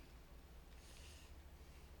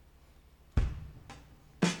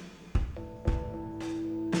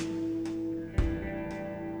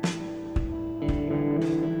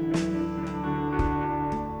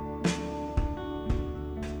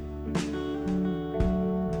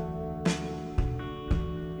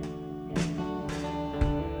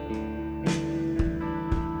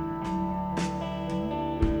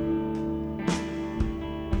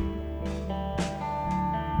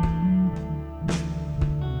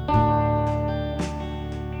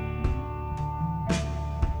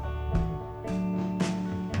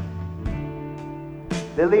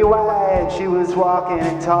Lily White, she was walking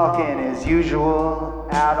and talking as usual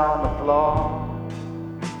out on the floor.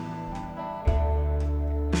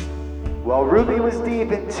 While Ruby was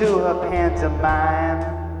deep into her pantomime,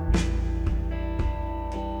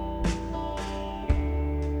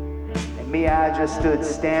 and me, I just stood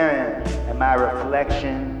staring at my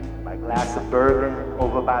reflection, my glass of bourbon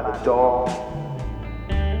over by the door.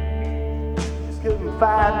 Just couldn't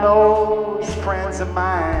find those friends of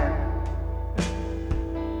mine.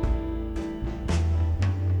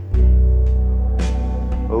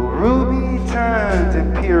 Oh, Ruby turned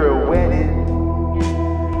and pirouetted,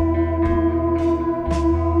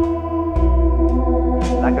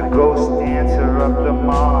 like a ghost dancer up the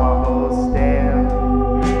marble stair.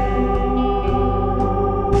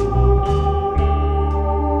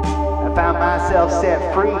 I found myself set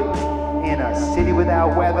free in a city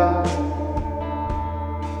without weather,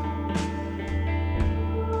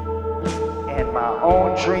 and my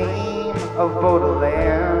own dream of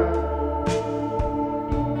Baudelaire.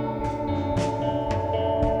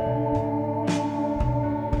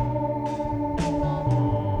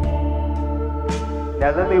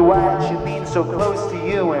 Now Lily White, she leans so close to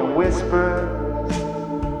you and whispers,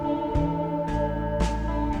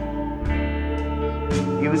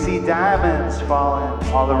 you see diamonds falling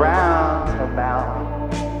all around her mouth.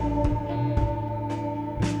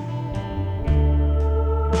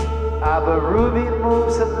 But Ruby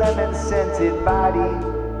moves her lemon-scented body,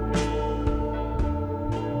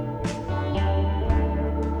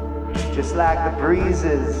 just like the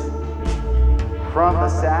breezes from the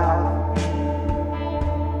south.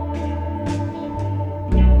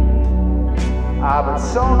 But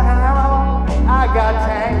somehow I got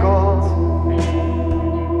tangled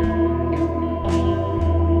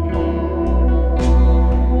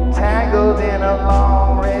in her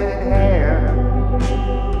long red hair.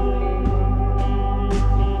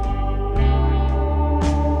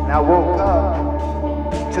 And I woke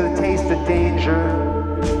up to the taste of danger,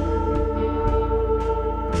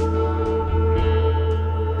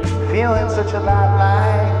 feeling such a lot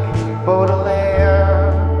like Baudelaire.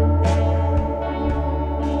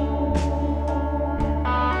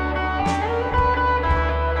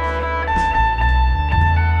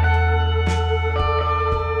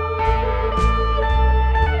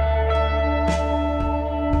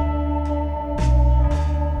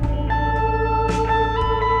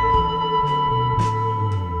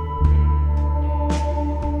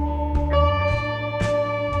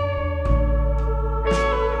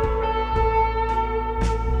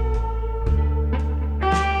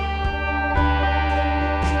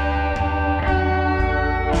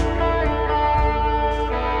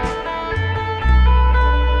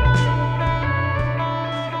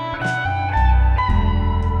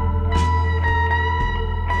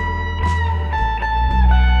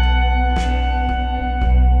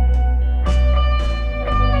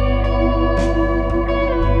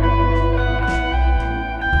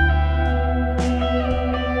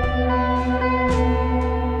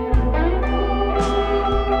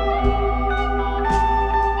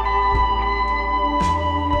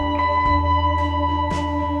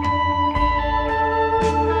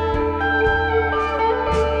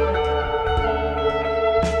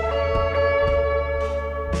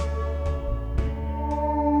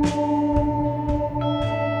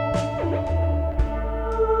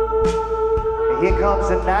 Here comes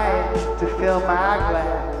a night to fill my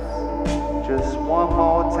glass just one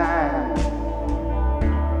more time.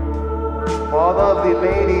 All lovely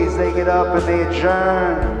ladies, they get up and they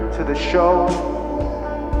adjourn to the show.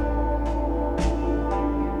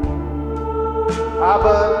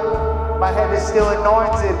 But my head is still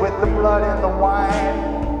anointed with the blood and the wine.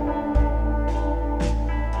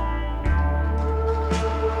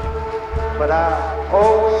 But I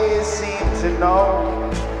always seem to know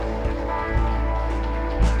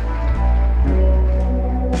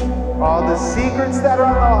all the secrets that are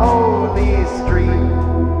on the holy street.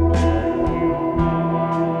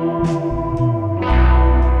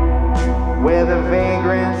 Where the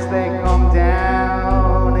vagrants, they come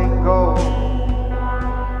down and go.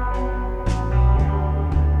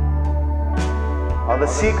 All the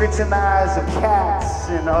secrets in the eyes of cats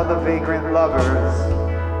and other vagrant lovers.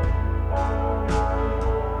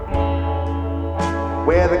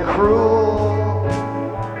 Where the cruel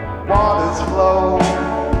waters flow.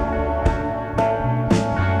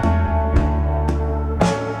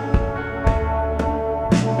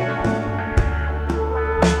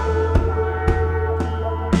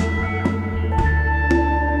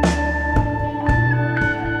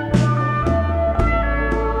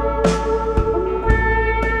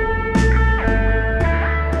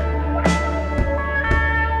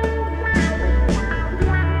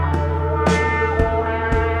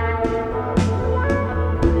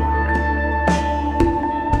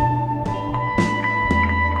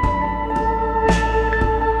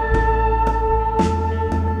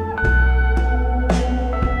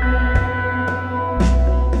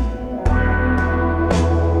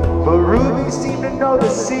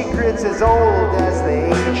 secrets as old as the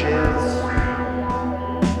ages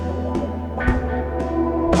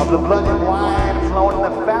of the blood and wine flowing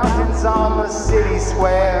in the fountains on the city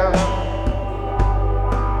square.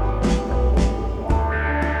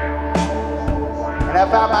 And I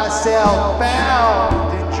found myself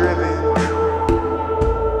bound and driven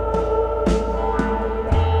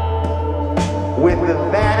with the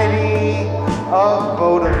vanity of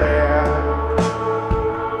Baudelaire.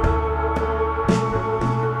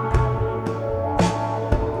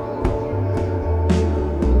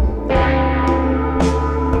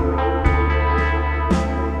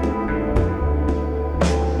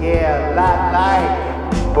 Yeah, a lot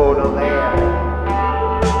like Baudelaire.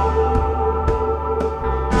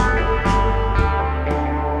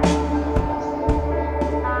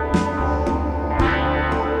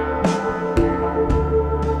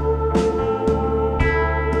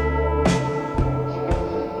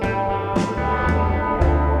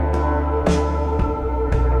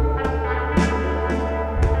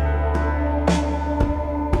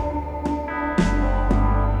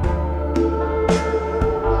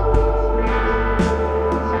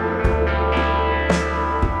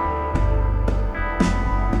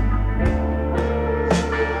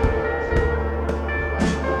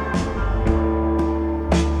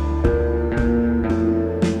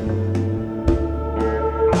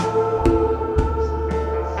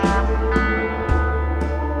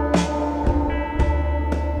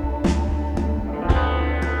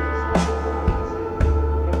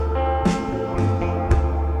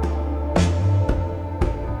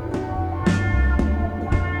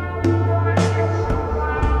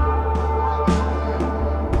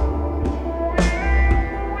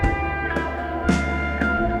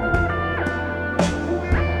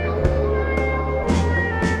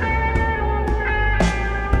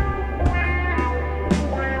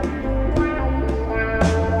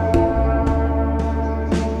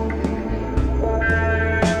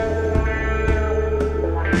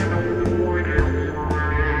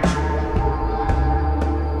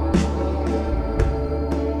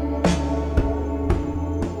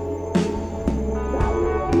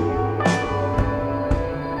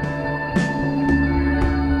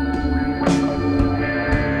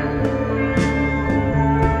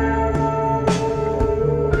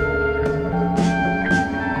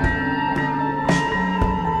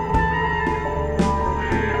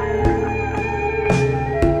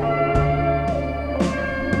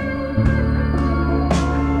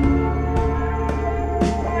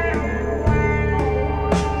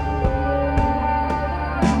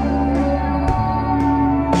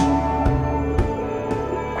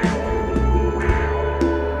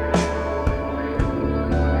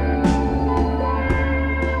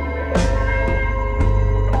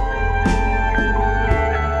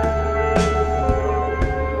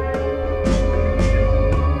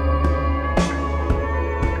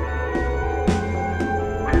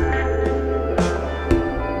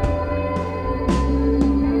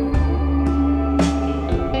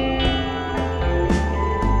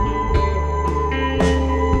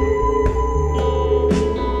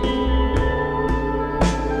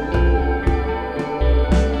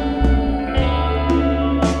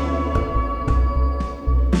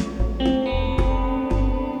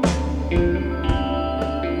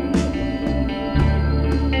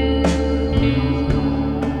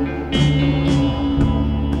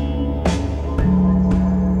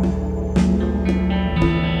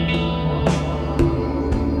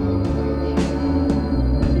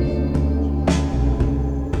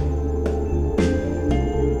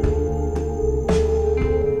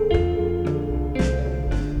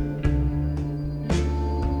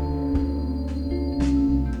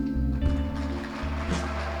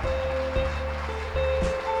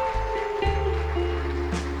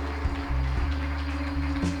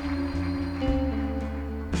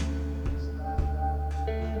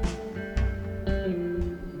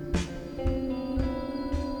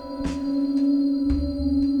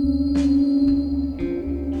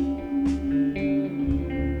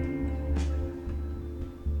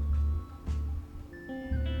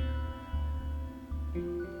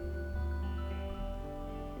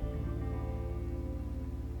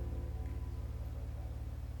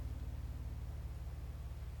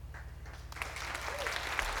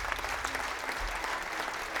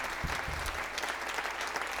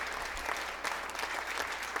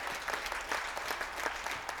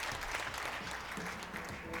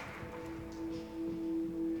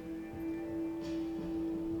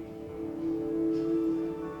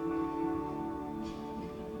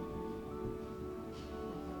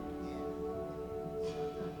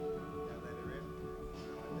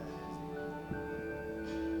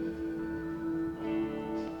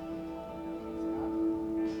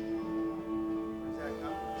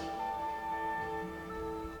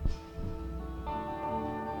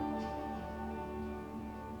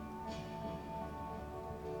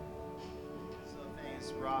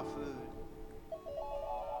 raw food.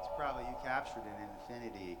 It's probably you captured in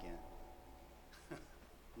infinity again.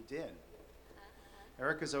 You did.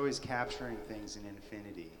 Erica's always capturing things in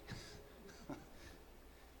infinity.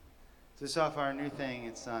 This is off our new thing.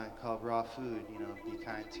 It's called Raw Food. You know, be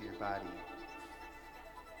kind to your body.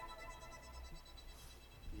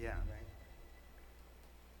 Yeah.